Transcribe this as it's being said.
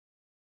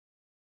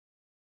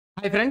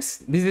Hi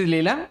friends, this is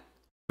Leela.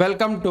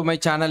 Welcome to my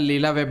channel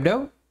Leela Web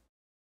Dev.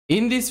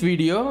 In this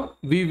video,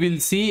 we will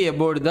see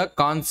about the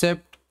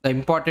concept, the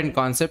important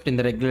concept in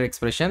the regular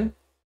expression.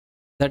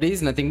 That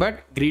is nothing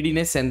but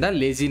greediness and the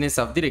laziness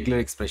of the regular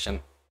expression.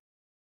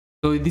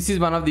 So this is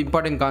one of the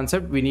important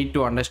concept we need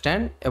to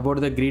understand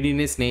about the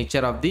greediness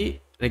nature of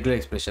the regular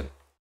expression.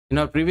 In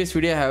our previous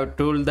video, I have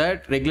told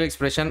that regular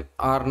expression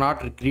are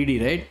not greedy,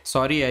 right?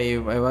 Sorry,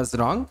 I was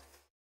wrong.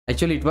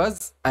 Actually, it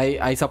was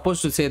I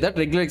supposed to say that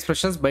regular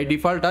expressions by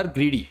default are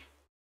greedy.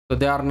 So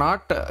they are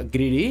not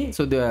greedy.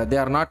 So they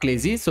are not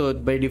lazy. So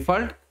by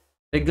default,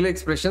 regular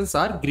expressions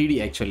are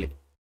greedy actually.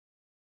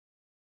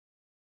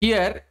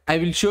 Here, I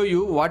will show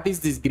you what is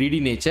this greedy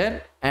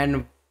nature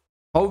and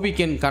how we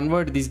can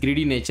convert this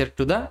greedy nature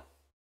to the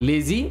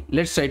lazy.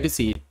 Let's try to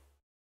see it.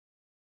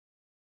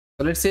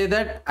 So let's say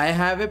that I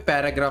have a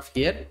paragraph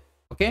here.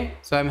 Okay.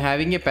 So I'm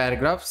having a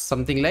paragraph,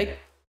 something like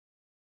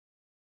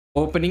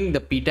opening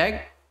the p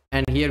tag.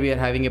 And here we are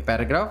having a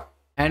paragraph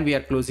and we are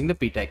closing the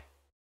p tag,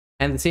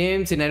 and the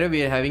same scenario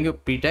we are having a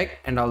p tag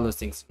and all those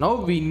things.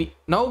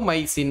 Now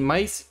my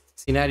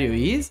scenario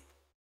is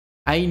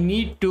I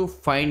need to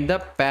find the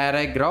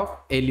paragraph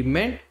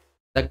element,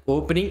 the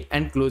opening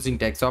and closing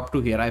tag. So up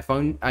to here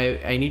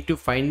I need to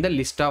find the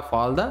list of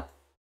all the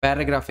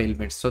paragraph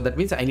elements. So that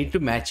means I need to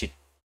match it.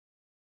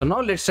 So now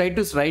let's try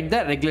to write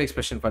the regular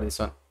expression for this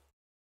one.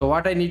 So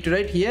what I need to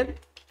write here,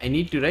 I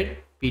need to write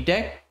p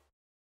tag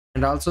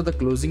and also the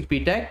closing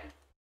p tag.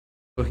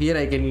 So here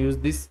I can use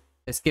this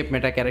escape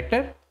meta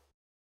character.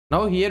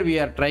 Now here we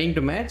are trying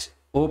to match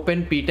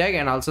open p tag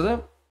and also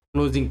the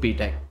closing p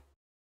tag.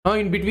 Now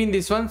in between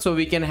this one, so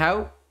we can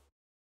have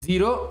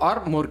 0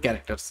 or more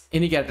characters.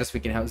 Any characters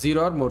we can have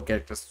 0 or more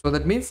characters. So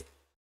that means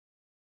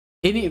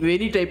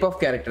any type of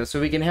character.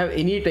 So we can have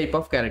any type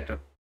of character.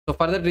 So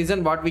for that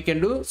reason, what we can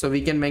do, so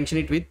we can mention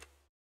it with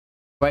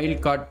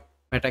wildcard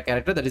meta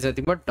character, that is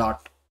nothing but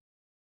dot.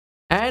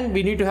 And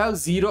we need to have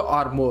 0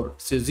 or more.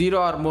 So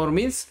 0 or more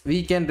means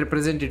we can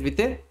represent it with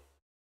a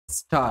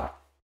star.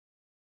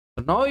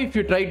 So now if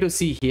you try to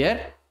see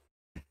here,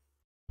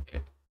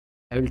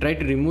 I will try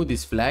to remove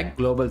this flag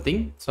global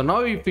thing. So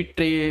now if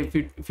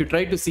you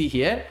try to see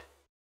here,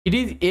 it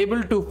is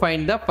able to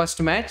find the first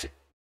match,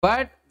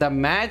 but the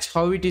match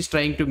how it is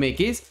trying to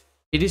make is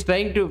it is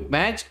trying to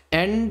match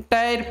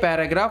entire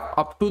paragraph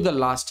up to the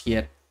last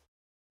here.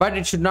 But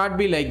it should not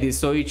be like this.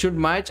 So it should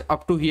match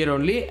up to here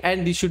only,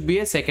 and this should be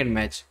a second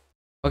match.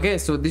 Okay,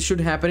 so this should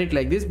happen it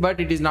like this,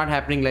 but it is not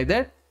happening like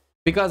that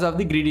because of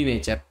the greedy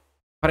nature.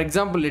 For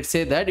example, let's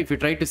say that if you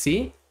try to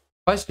see,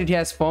 first it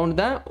has found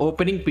the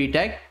opening p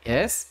tag,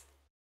 yes,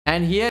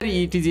 and here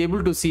it is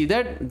able to see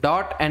that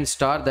dot and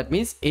star, that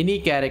means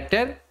any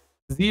character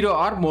 0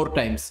 or more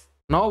times.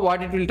 Now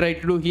what it will try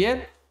to do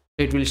here,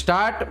 it will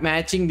start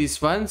matching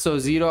this one. So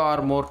 0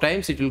 or more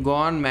times it will go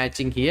on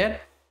matching here.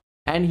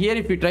 And here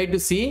if you try to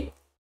see,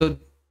 so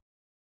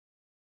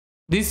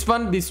this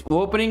one, this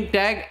opening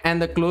tag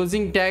and the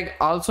closing tag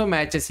also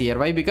matches here.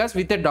 Why? Because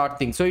with a dot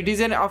thing. So it is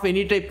an of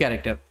any type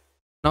character.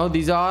 Now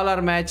these all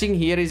are matching,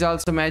 here is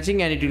also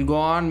matching, and it will go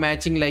on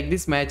matching like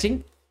this,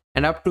 matching,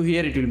 and up to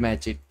here it will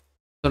match it.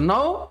 So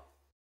now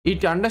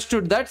it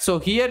understood that, so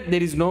here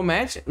there is no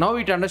match. Now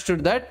it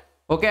understood that,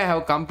 okay, I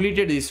have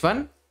completed this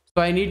one,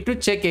 so I need to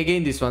check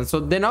again this one.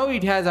 So then now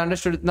it has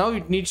understood, now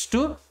it needs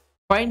to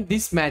find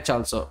this match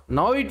also.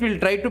 Now it will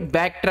try to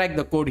backtrack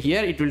the code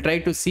here. It will try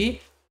to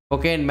see,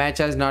 okay, and match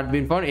has not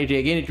been found.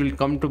 It will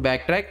come to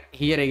backtrack.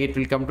 Here again it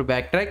will come to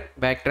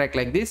backtrack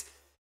like this.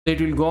 So it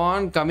will go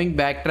on coming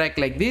backtrack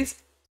like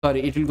this.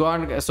 Sorry, it will go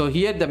on. So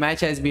here the match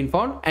has been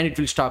found and it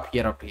will stop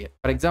here up to here.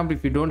 For example,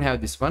 if you don't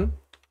have this one,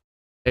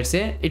 let's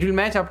say it will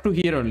match up to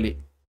here only.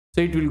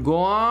 So it will go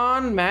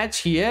on match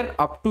here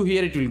up to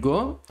here it will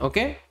go,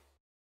 okay,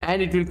 and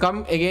it will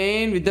come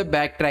again with the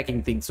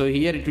backtracking thing. So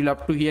here it will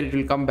up to here it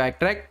will come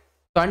backtrack.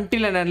 So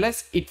until and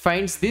unless it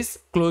finds this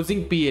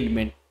closing p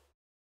element.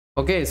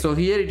 Okay, so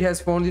here it has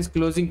found this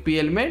closing p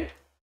element.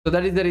 So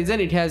that is the reason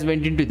it has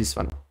went into this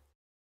one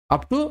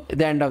up to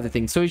the end of the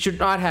thing. So it should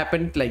not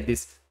happen like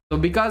this. So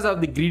because of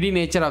the greedy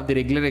nature of the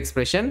regular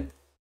expression,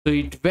 so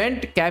it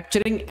went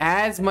capturing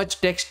as much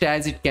text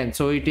as it can.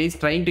 So it is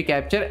trying to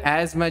capture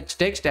as much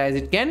text as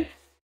it can.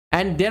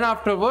 And then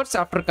afterwards,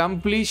 after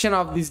completion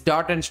of this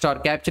dot and star,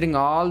 capturing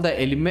all the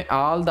element,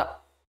 all the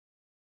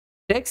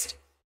text,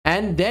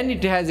 and then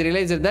it has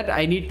realized that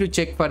I need to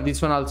check for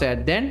this one also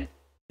at then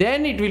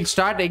it will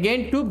start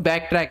again to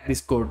backtrack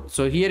this code.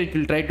 So here it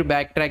will try to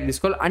backtrack this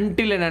code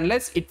until and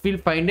unless it will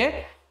find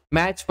a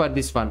match for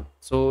this one.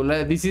 So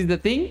this is the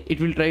thing, it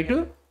will try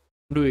to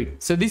do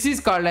it. So this is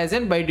called as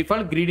an by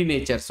default greedy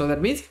nature. So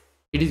that means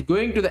it is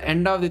going to the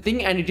end of the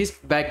thing and it is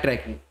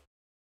backtracking.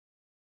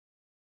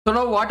 So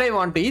now what I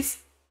want is,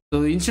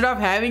 so instead of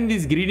having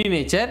this greedy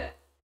nature,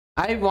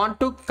 I want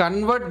to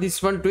convert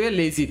this one to a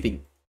lazy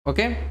thing.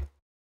 Okay,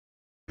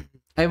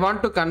 I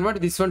want to convert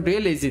this one to a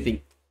lazy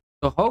thing.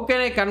 So how can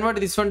I convert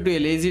this one to a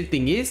lazy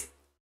thing is,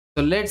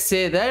 so let's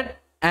say that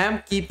I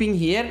am keeping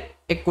here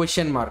a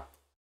question mark.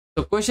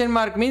 So question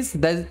mark means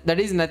that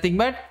is nothing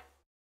but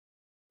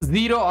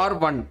 0 or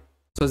 1.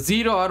 So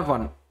 0 or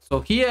 1. So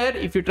here,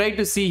 if you try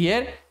to see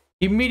here,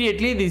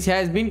 immediately this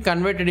has been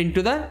converted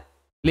into the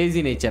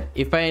lazy nature.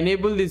 If I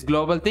enable this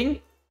global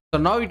thing, so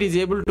now it is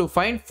able to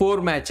find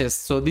 4 matches.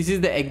 So this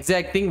is the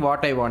exact thing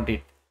what I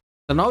wanted.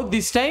 So now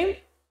this time,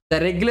 the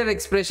regular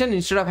expression,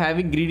 instead of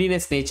having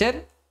greediness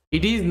nature,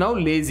 it is now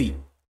lazy.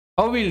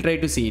 How we will try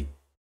to see it?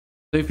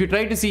 So if you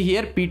try to see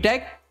here, p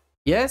tag,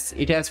 yes,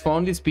 it has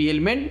found this p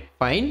element,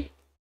 fine.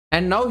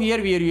 And now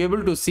here we are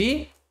able to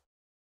see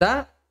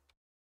the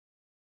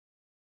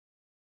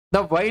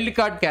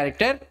wildcard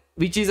character,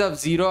 which is of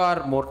 0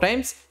 or more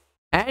times.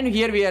 And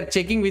here we are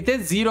checking with a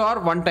 0 or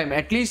 1 time,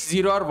 at least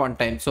 0 or 1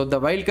 time. So the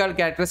wildcard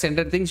character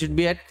center thing should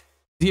be at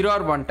 0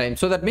 or 1 time.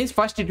 So that means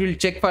first it will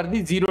check for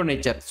the 0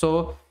 nature.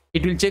 So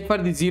it will check for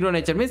the 0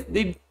 nature, means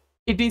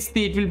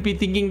it will be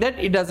thinking that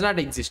it does not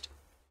exist.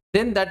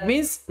 Then that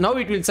means now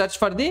it will search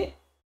for the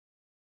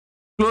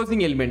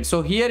closing element.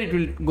 So here it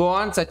will go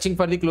on searching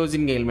for the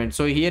closing element.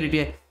 So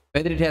here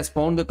whether it has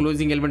found the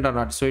closing element or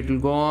not. So it will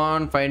go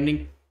on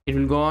finding, it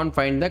will go on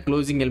find the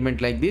closing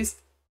element like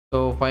this.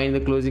 So find the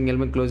closing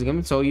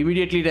element. So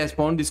immediately it has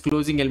found this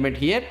closing element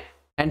here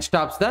and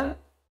stops the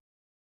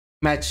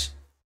match.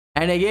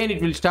 And again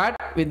it will start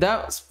with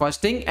the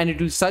first thing, and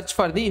it will search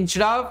for the,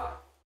 instead of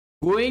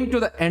going to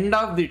the end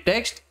of the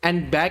text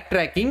and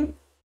backtracking,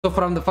 so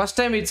from the first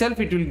time itself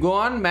it will go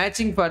on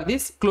matching for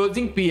this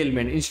closing p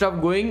element instead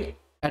of going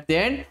at the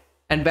end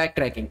and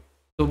backtracking.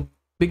 So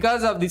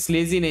because of this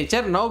lazy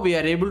nature, now we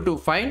are able to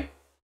find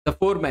the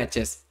 4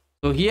 matches.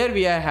 So here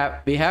we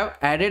have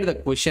added the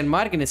question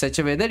mark in such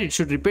a way that it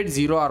should repeat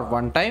 0 or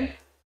 1 time.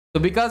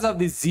 So because of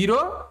this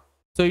 0,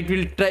 so it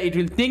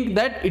will think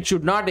that it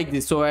should not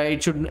exist. So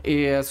it should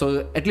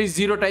so at least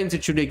 0 times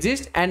it should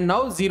exist, and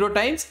now 0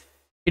 times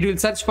it will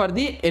search for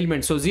the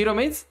element. So 0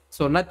 means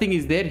so nothing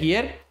is there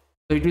here.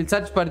 So it will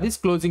search for this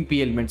closing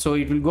p element. So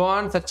it will go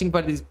on searching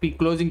for this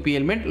closing p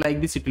element,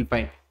 like this it will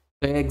find.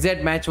 So an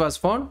exact match was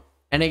found,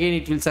 and again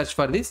it will search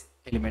for this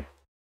element.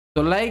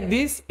 So like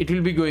this it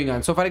will be going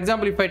on. So for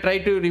example, if I try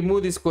to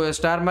remove this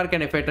star mark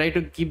and if I try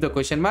to keep the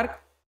question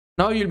mark,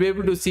 now you'll be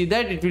able to see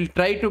that it will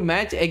try to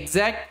match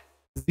exact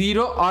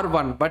 0 or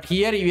 1. But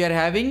here we are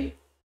having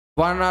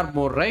 1 or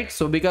more, right?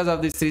 So because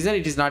of this reason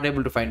it is not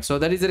able to find. So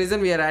that is the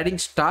reason we are adding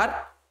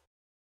star.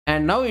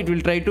 And now it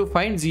will try to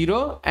find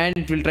 0 and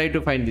it will try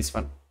to find this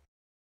one.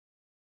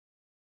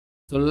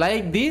 So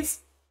like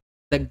this,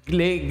 the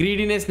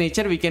greediness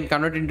nature we can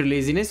convert into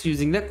laziness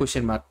using the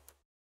question mark.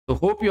 So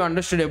hope you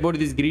understood about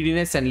this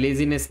greediness and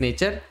laziness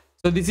nature.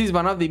 So this is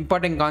one of the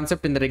important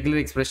concept in the regular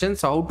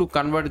expressions. So how to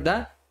convert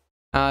the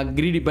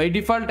greedy. By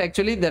default,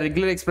 actually the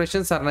regular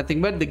expressions are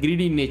nothing but the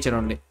greedy in nature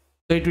only.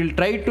 So it will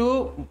try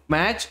to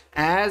match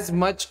as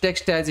much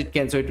text as it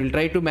can. So it will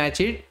try to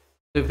match it.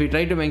 So if we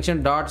try to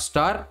mention dot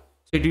star,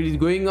 so it is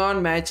going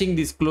on matching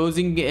this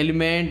closing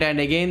element and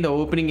again the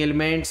opening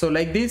element. So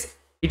like this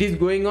it is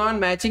going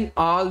on matching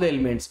all the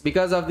elements.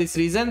 Because of this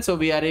reason, so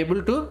we are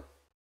able to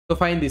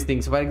find these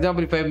things. For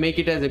example, if I make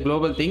it as a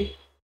global thing,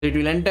 so it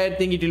will entire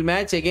thing it will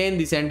match, again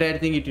this entire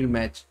thing it will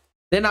match.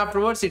 Then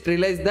afterwards it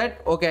realized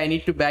that okay, I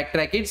need to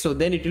backtrack it, so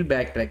then it will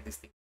backtrack this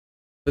thing.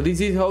 So this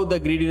is how the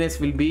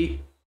greediness will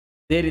be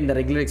there in the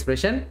regular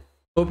expression.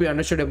 Hope you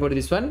understood about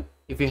this one.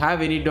 If you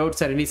have any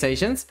doubts or any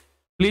suggestions,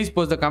 please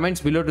post the comments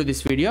below to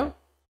this video.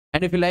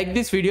 And if you like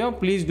this video,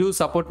 please do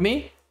support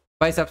me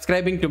by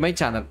subscribing to my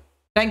channel.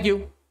 Thank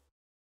you.